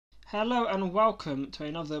Hello and welcome to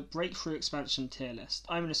another Breakthrough Expansion tier list.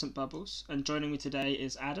 I'm Innocent Bubbles, and joining me today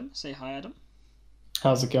is Adam. Say hi, Adam.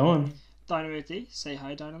 How's it going? DynamoD. Say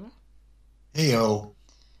hi, Dynamo. Heyo.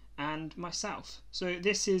 And myself. So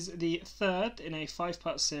this is the third in a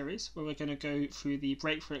five-part series where we're going to go through the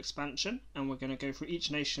Breakthrough Expansion, and we're going to go through each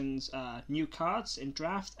nation's new cards in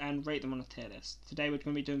draft and rate them on a tier list. Today we're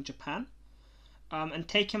going to be doing Japan. And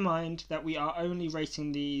take in mind that we are only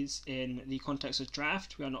rating these in the context of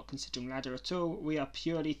draft. We are not considering ladder at all. We are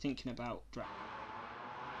purely thinking about draft.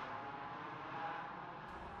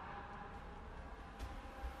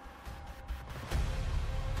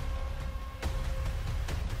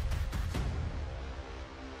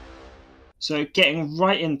 So getting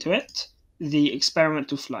right into it, the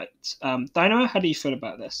experimental flight. Dynamo, how do you feel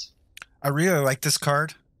about this? I really like this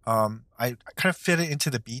card. I kind of fit it into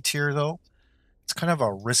the B tier though. It's kind of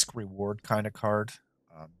a risk reward kind of card.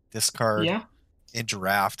 This card Yeah. in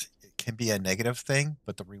draft it can be a negative thing,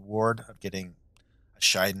 but the reward of getting a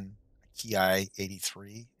Shiden, a Ki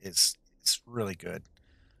 83 is it's really good.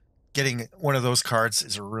 Getting one of those cards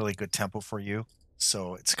is a really good tempo for you.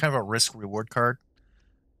 So it's kind of a risk reward card.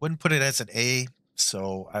 Wouldn't put it as an A,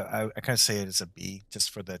 so I kind of say it as a B just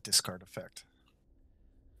for the discard effect.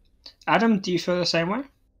 Adam, do you feel the same way?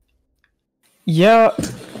 Yeah,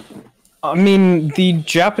 I mean, the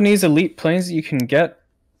Japanese elite planes that you can get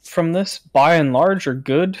from this, by and large, are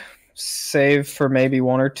good, save for maybe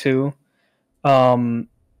one or two. And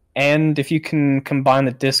if you can combine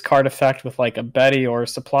the discard effect with like a Betty or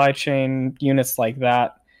supply chain units like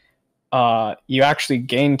that, you actually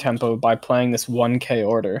gain tempo by playing this 1K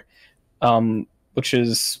order, which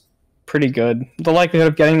is pretty good. The likelihood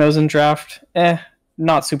of getting those in draft,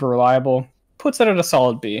 not super reliable. Puts it at a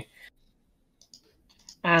solid B.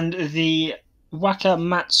 And the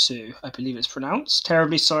Wakamatsu, I believe it's pronounced.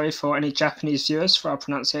 Terribly sorry for any Japanese viewers for our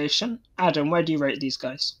pronunciation. Adam, where do you rate these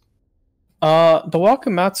guys? The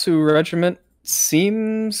Wakamatsu regiment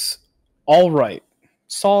seems alright.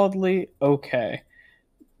 Solidly okay.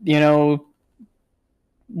 1K,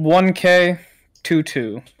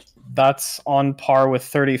 2-2. That's on par with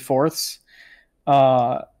 34ths.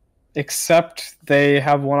 Except they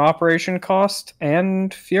have one operation cost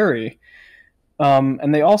and Fury.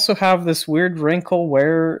 And they also have this weird wrinkle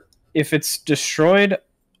where if it's destroyed,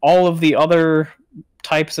 all of the other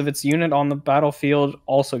types of its unit on the battlefield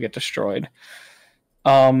also get destroyed.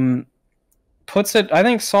 Puts it, I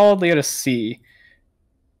think, solidly at a C.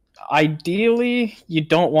 Ideally, you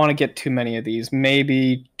don't want to get too many of these.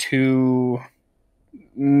 Maybe two,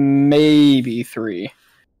 maybe three.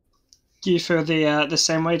 Do you feel the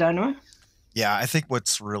same way, Dynamo? Yeah, I think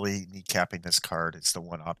what's really kneecapping this card is the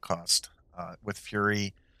one op cost. With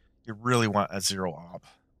Fury, you really want a zero op,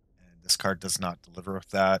 and this card does not deliver with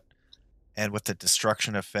that. And with the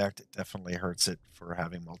destruction effect, it definitely hurts it for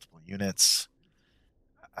having multiple units.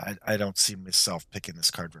 I don't see myself picking this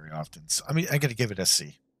card very often. So, I mean, I'm going to give it a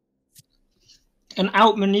C. An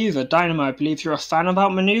outmaneuver, Dynamo. I believe you're a fan of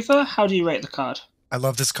outmaneuver. How do you rate the card? I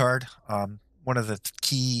love this card. One of the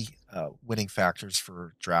key winning factors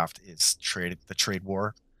for draft is the trade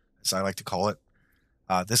war, as I like to call it.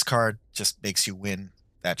 This card just makes you win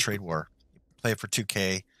that trade war. You play it for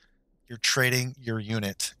 2K. You're trading your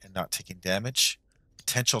unit and not taking damage.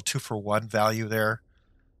 Potential 2-for-1 value there.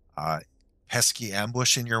 Pesky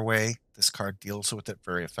ambush in your way. This card deals with it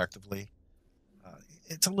very effectively.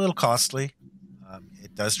 It's a little costly.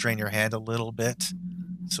 It does drain your hand a little bit.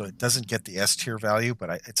 So it doesn't get the S tier value,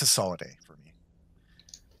 but it's a solid A for me.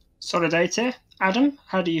 Solid A tier. Adam,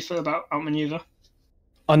 how do you feel about outmaneuver?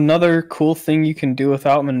 Another cool thing you can do with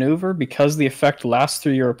outmaneuver, because the effect lasts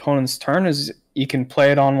through your opponent's turn, is you can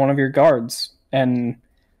play it on one of your guards, and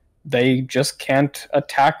they just can't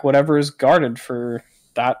attack whatever is guarded for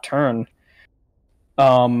that turn.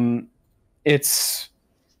 It's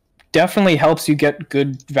definitely helps you get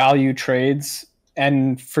good value trades,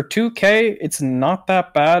 and for 2K, it's not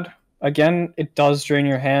that bad. Again, it does drain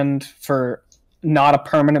your hand for not a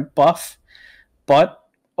permanent buff, but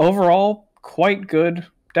overall, quite good.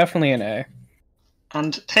 Definitely an A.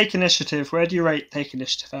 And Take Initiative, where do you rate Take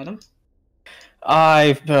Initiative, Adam?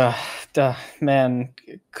 Man,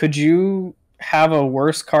 could you have a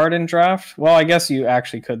worse card in draft? Well, I guess you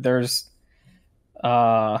actually could. There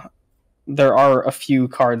are a few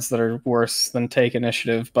cards that are worse than Take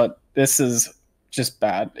Initiative, but this is just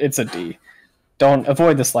bad. It's a D. Don't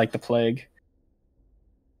avoid this like the plague.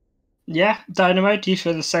 Yeah, Dynamo, do you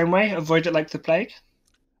feel the same way? Avoid it like the plague?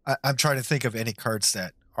 I'm trying to think of any cards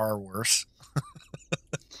that are worse.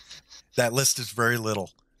 That list is very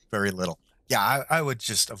little, very little. Yeah, I would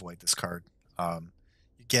just avoid this card. You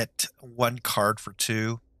get one card for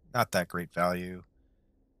two, not that great value.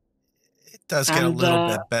 It does get a And little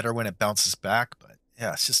bit better when it bounces back, but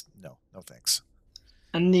yeah, it's just no thanks.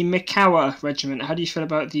 and the Mikawa regiment. How do you feel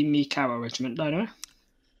about the Mikawa regiment, Dino?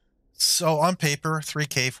 So on paper,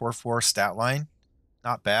 3K 4/4 stat line,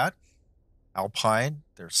 not bad. Alpine,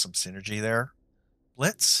 there's some synergy there.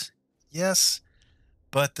 Blitz, yes,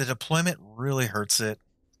 but the deployment really hurts it,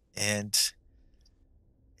 and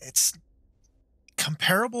it's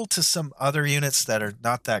comparable to some other units that are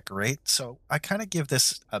not that great. So I kind of give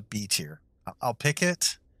this a B tier. I'll pick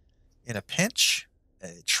it in a pinch.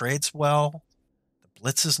 It trades well. The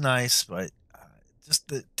blitz is nice, but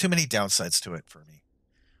just too many downsides to it for me.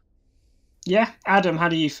 Yeah, Adam, how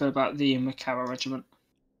do you feel about the Mikawa regiment?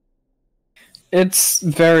 It's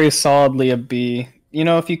very solidly a B. You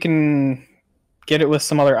know, if you can get it with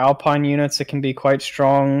some other Alpine units, it can be quite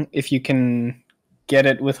strong. If you can get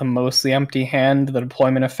it with a mostly empty hand, the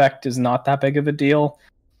deployment effect is not that big of a deal.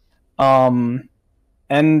 And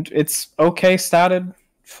it's okay statted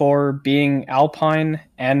for being Alpine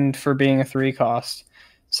and for being a 3 cost.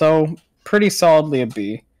 So, pretty solidly a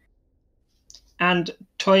B. And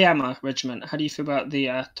Toyama regiment. How do you feel about the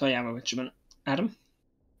Toyama regiment, Adam?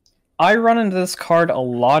 I run into this card a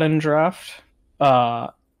lot in draft.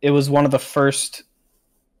 It was one of the first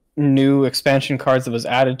new expansion cards that was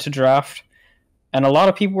added to draft, and a lot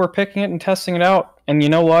of people were picking it and testing it out. And you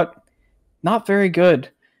know what? Not very good.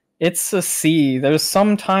 It's a C. There's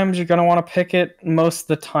sometimes you're gonna want to pick it, most of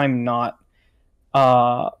the time not.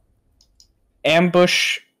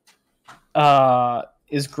 Ambush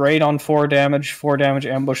is great on 4 damage. 4 damage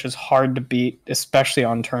ambush is hard to beat, especially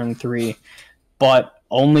on turn 3. But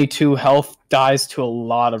only 2 health dies to a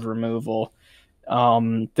lot of removal.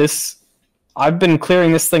 I've been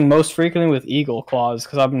clearing this thing most frequently with Eagle Claws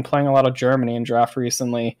because I've been playing a lot of Germany in draft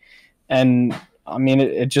recently. And, I mean,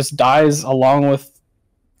 it just dies along with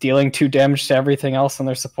dealing 2 damage to everything else on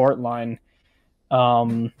their support line.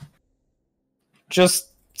 Just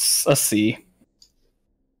a C.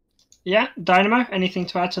 Yeah, Dynamo, anything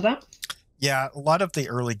to add to that? Yeah, a lot of the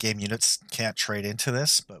early game units can't trade into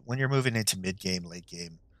this, but when you're moving into mid game, late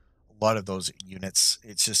game, a lot of those units,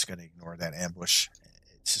 it's just going to ignore that ambush.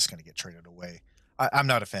 It's just going to get traded away. I'm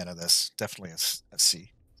not a fan of this. Definitely a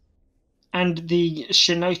C. And the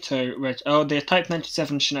Shinoto, the Type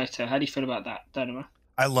 97 Shinoto. How do you feel about that, Dynamo?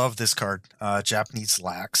 I love this card. Japanese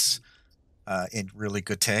lax in really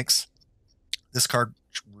good tanks. This card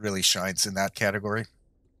really shines in that category.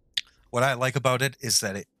 What I like about it is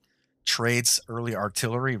that it trades early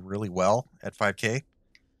artillery really well at 5K.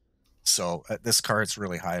 So this card's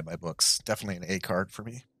really high in my books. Definitely an A card for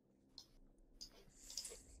me.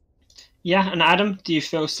 Yeah, and Adam, do you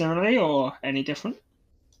feel similarly or any different?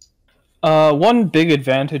 One big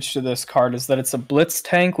advantage to this card is that it's a blitz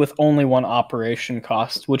tank with only 1 operation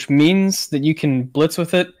cost, which means that you can blitz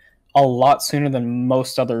with it a lot sooner than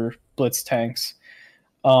most other blitz tanks.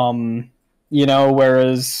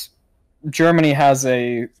 Whereas Germany has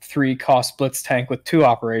a 3 cost blitz tank with 2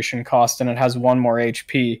 operation cost and it has 1 more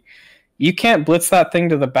HP. You can't blitz that thing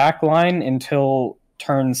to the back line until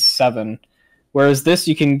turn 7. Whereas this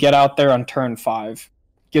you can get out there on turn 5.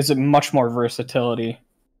 Gives it much more versatility.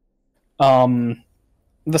 The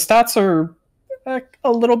stats are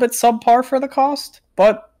a little bit subpar for the cost,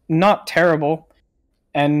 but not terrible.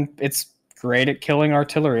 And it's great at killing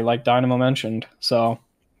artillery, like Dynamo mentioned. So,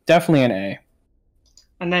 definitely an A.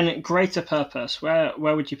 And then Greater Purpose. Where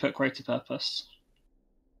would you put Greater Purpose?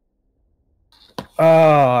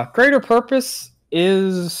 Greater Purpose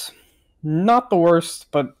is not the worst,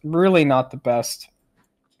 but really not the best.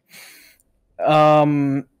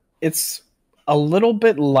 It's a little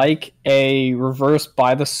bit like a reverse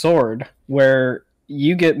by the sword, where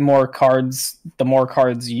you get more cards the more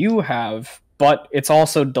cards you have, but it's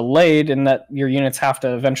also delayed in that your units have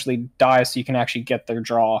to eventually die so you can actually get their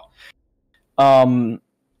draw.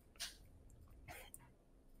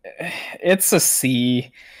 It's a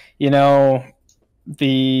C.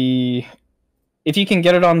 If you can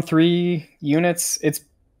get it on 3 units, it's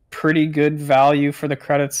pretty good value for the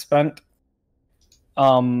credits spent.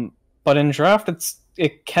 But in draft,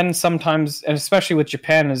 it can sometimes, and especially with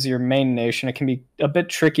Japan as your main nation, it can be a bit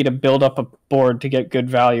tricky to build up a board to get good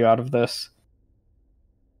value out of this.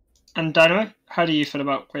 And Dynamo, how do you feel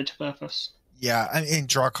about Greater Purpose? Yeah, I mean,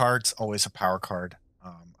 draw cards, always a power card.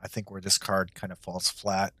 I think where this card kind of falls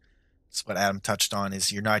flat, it's what Adam touched on,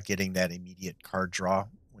 is you're not getting that immediate card draw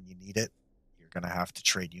when you need it. You're going to have to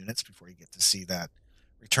trade units before you get to see that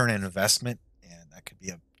return on investment, and that could be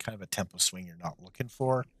a kind of a tempo swing you're not looking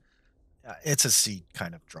for. It's a C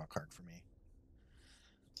kind of draw card for me.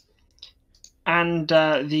 And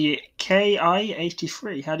the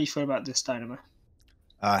KI-83, how do you feel about this, Dynamo?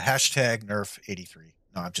 Hashtag nerf 83.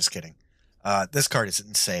 No, I'm just kidding. This card is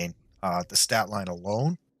insane. The stat line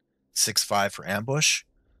alone, 6/5 for ambush,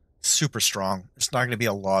 super strong. There's not going to be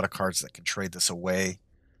a lot of cards that can trade this away.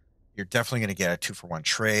 You're definitely going to get a 2-for-1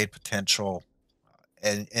 trade potential,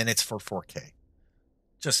 and it's for 4K.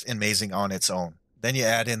 Just amazing on its own. Then you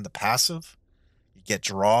add in the passive, you get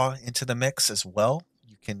draw into the mix as well.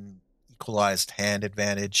 You can equalized hand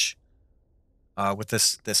advantage with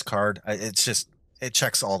this card. It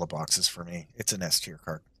checks all the boxes for me. It's an S tier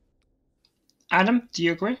card. Adam, do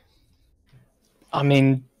you agree? I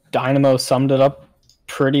mean, Dynamo summed it up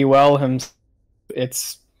pretty well.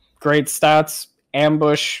 It's great stats,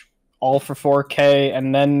 ambush, all for 4K,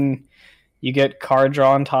 and then you get card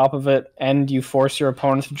draw on top of it, and you force your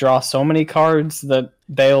opponent to draw so many cards that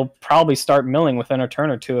they'll probably start milling within a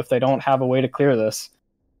turn or two if they don't have a way to clear this.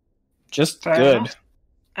 Just Fair good. enough.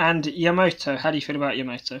 And Yamato, how do you feel about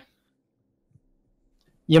Yamato?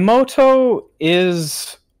 Yamato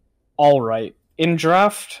is all right. In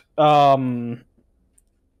draft,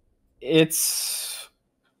 it's...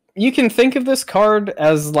 You can think of this card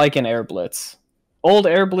as like an Air Blitz. Old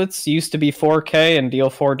Air Blitz used to be 4K and deal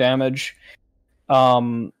 4 damage.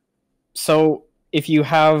 So if you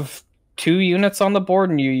have 2 units on the board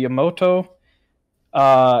and you Yamato,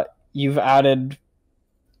 you've added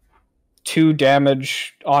 2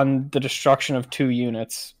 damage on the destruction of 2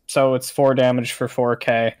 units. So it's 4 damage for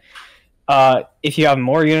 4K. If you have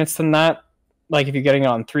more units than that, like if you're getting it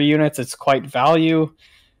on 3 units, it's quite value.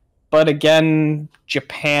 But again,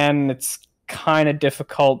 Japan, it's kind of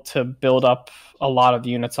difficult to build up a lot of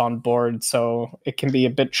units on board, so it can be a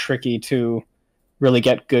bit tricky to really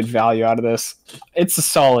get good value out of this. It's a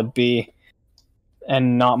solid B,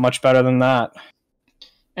 and not much better than that.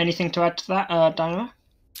 Anything to add to that, Dynamo?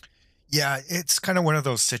 Yeah, it's kind of one of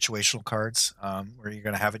those situational cards where you're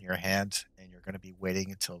going to have it in your hand and you're going to be waiting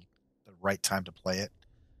until the right time to play it,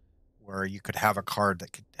 where you could have a card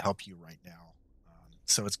that could help you right now.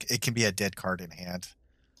 So it can be a dead card in hand.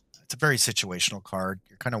 It's a very situational card.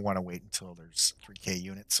 You kind of want to wait until there's 3K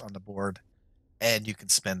units on the board, and you can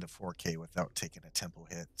spend the 4K without taking a tempo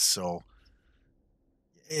hit. So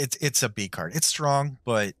it's a B card. It's strong,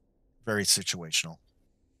 but very situational.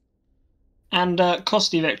 And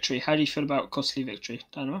Costly Victory, how do you feel about Costly Victory,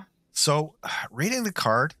 Dynamo? So reading the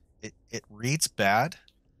card, it reads bad,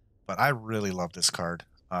 but I really love this card.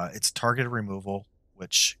 It's targeted removal,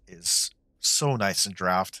 which is so nice in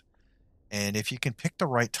draft. And if you can pick the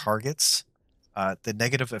right targets, the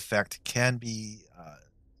negative effect can be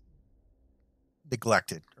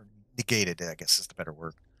neglected or negated, I guess is the better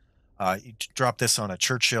word. You drop this on a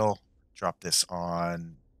Churchill, drop this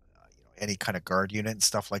on any kind of guard unit and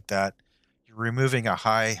stuff like that. You're removing a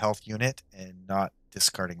high health unit and not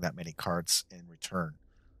discarding that many cards in return.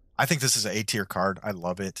 I think this is an A tier card. I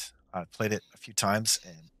love it. I played it a few times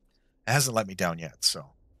and it hasn't let me down yet. So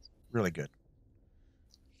really good.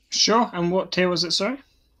 Sure. And what tier was it, sorry?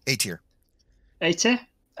 A tier. A tier?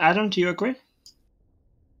 Adam, do you agree?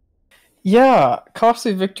 Yeah,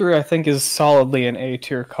 Costly Victory I think is solidly an A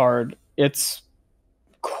tier card. It's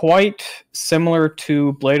quite similar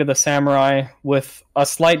to Blade of the Samurai with a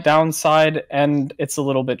slight downside, and it's a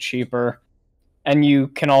little bit cheaper. And you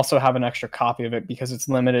can also have an extra copy of it because it's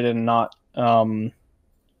limited and not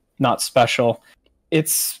special.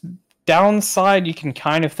 Its downside, you can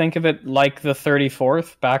kind of think of it like the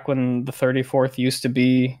 34th, back when the 34th used to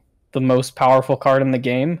be the most powerful card in the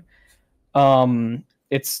game.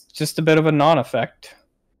 It's just a bit of a non-effect.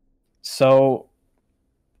 So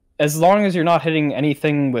as long as you're not hitting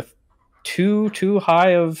anything with too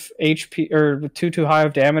high of HP or too high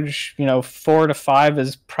of damage, 4 to 5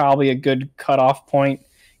 is probably a good cutoff point.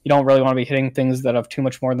 You don't really want to be hitting things that have too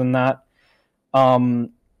much more than that.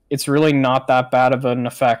 It's really not that bad of an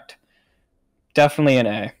effect. Definitely an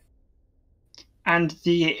A. And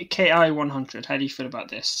the KI 100, how do you feel about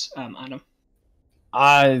this, Adam?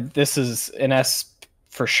 This is an S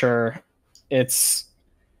for sure. It's...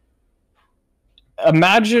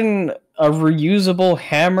 Imagine a reusable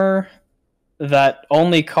hammer that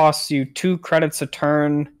only costs you 2 credits a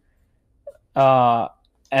turn,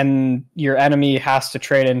 and your enemy has to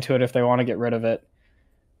trade into it if they want to get rid of it.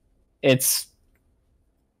 It's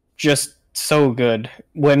just so good.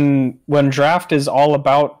 When draft is all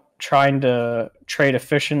about trying to trade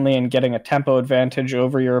efficiently and getting a tempo advantage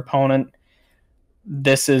over your opponent,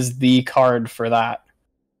 this is the card for that.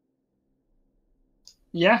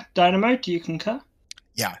 Yeah, Dynamo, do you concur?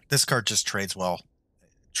 Yeah, this card just trades well.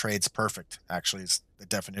 Trades perfect, actually, is the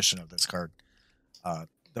definition of this card.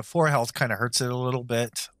 The 4 health kind of hurts it a little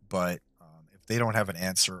bit, but if they don't have an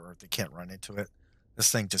answer or if they can't run into it, this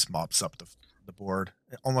thing just mops up the board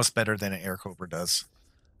almost better than an Air Cobra does.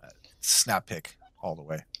 Snap pick all the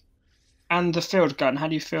way. And the field gun, how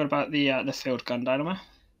do you feel about the field gun, Dynamo?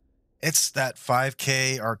 It's that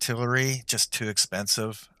 5K artillery, just too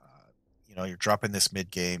expensive. You're dropping this mid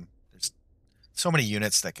game. There's so many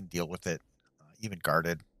units that can deal with it. Even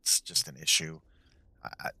guarded, it's just an issue.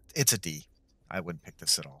 It's a D. I wouldn't pick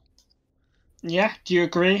this at all. Yeah, do you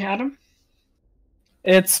agree, Adam?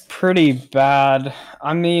 It's pretty bad.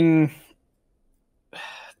 I mean,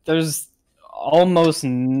 there's almost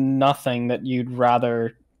nothing that you'd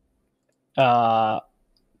rather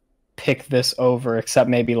pick this over, except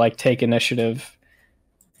maybe like take initiative.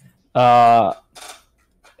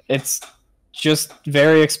 It's just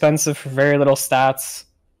very expensive for very little stats.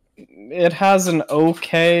 It has an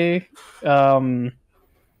okay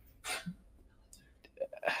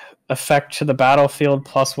effect to the battlefield,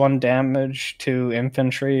 +1 damage to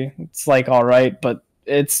infantry. It's like alright, but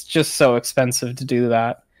it's just so expensive to do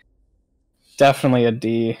that. Definitely a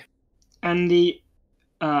D. And the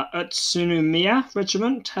Utsunomiya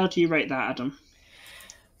Regiment, how do you rate that, Adam?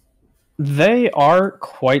 They are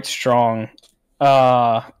quite strong.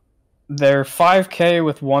 They're 5K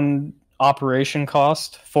with 1 operation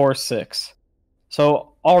cost, 4-6.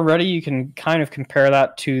 So already you can kind of compare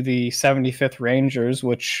that to the 75th Rangers,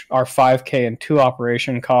 which are 5K and 2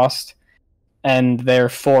 operation cost, and they're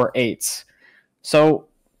 4-8s. So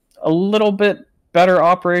a little bit better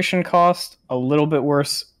operation cost, a little bit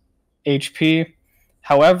worse HP.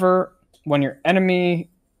 However, when your enemy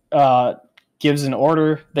gives an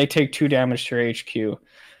order, they take 2 damage to your HQ.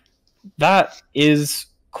 That is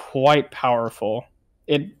quite powerful.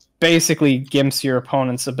 It basically gimps your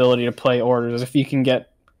opponent's ability to play orders. If you can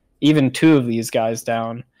get even 2 of these guys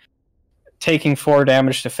down, taking 4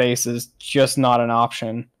 damage to face is just not an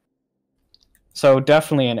option. So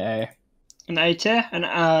definitely an A. An A tier. And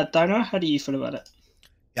Dino, how do you feel about it?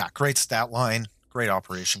 Yeah, great stat line, great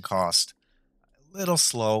operation cost. A little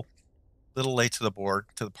slow, a little late to the board,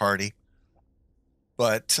 to the party.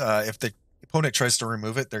 But if the opponent tries to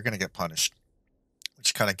remove it, they're going to get punished,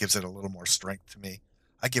 which kind of gives it a little more strength to me.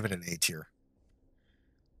 I give it an A tier.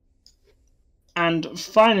 And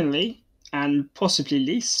finally, and possibly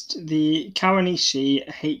least, the Kawanishi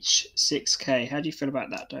H6K. How do you feel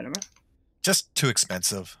about that, Dynamo? Just too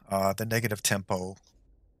expensive. The negative tempo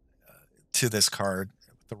to this card,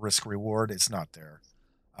 the risk reward, is not there.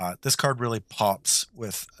 This card really pops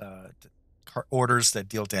with orders that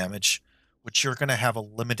deal damage, which you're going to have a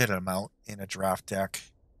limited amount in a draft deck.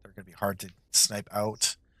 They're going to be hard to snipe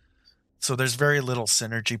out. So there's very little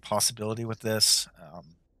synergy possibility with this.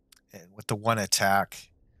 And with the 1 attack,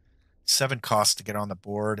 7 costs to get on the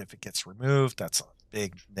board. If it gets removed, that's a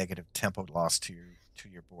big negative tempo loss to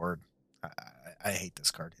your board. I hate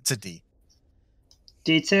this card. It's a D.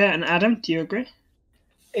 D tier. And Adam, do you agree?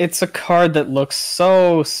 It's a card that looks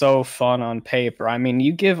so fun on paper. I mean,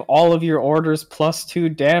 you give all of your orders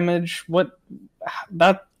 +2 damage.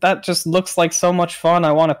 That just looks like so much fun.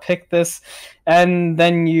 I want to pick this. And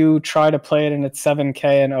then you try to play it and it's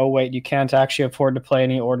 7K and oh wait, you can't actually afford to play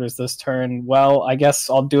any orders this turn. Well, I guess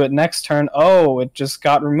I'll do it next turn. Oh, it just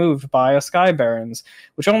got removed by a Sky Barons,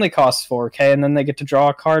 which only costs 4K, and then they get to draw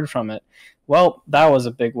a card from it. Well, that was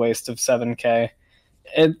a big waste of 7K.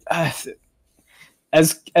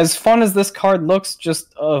 As fun as this card looks,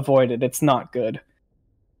 just avoid it. It's not good.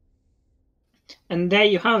 And there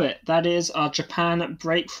you have it. That is our Japan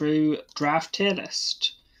Breakthrough Draft tier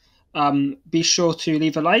list. Be sure to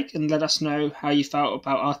leave a like and let us know how you felt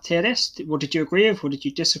about our tier list. What did you agree with? What did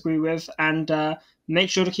you disagree with? And make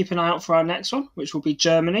sure to keep an eye out for our next one, which will be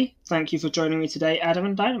Germany. Thank you for joining me today, Adam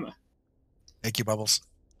and Dynamo. Thank you, Bubbles.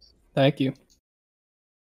 Thank you.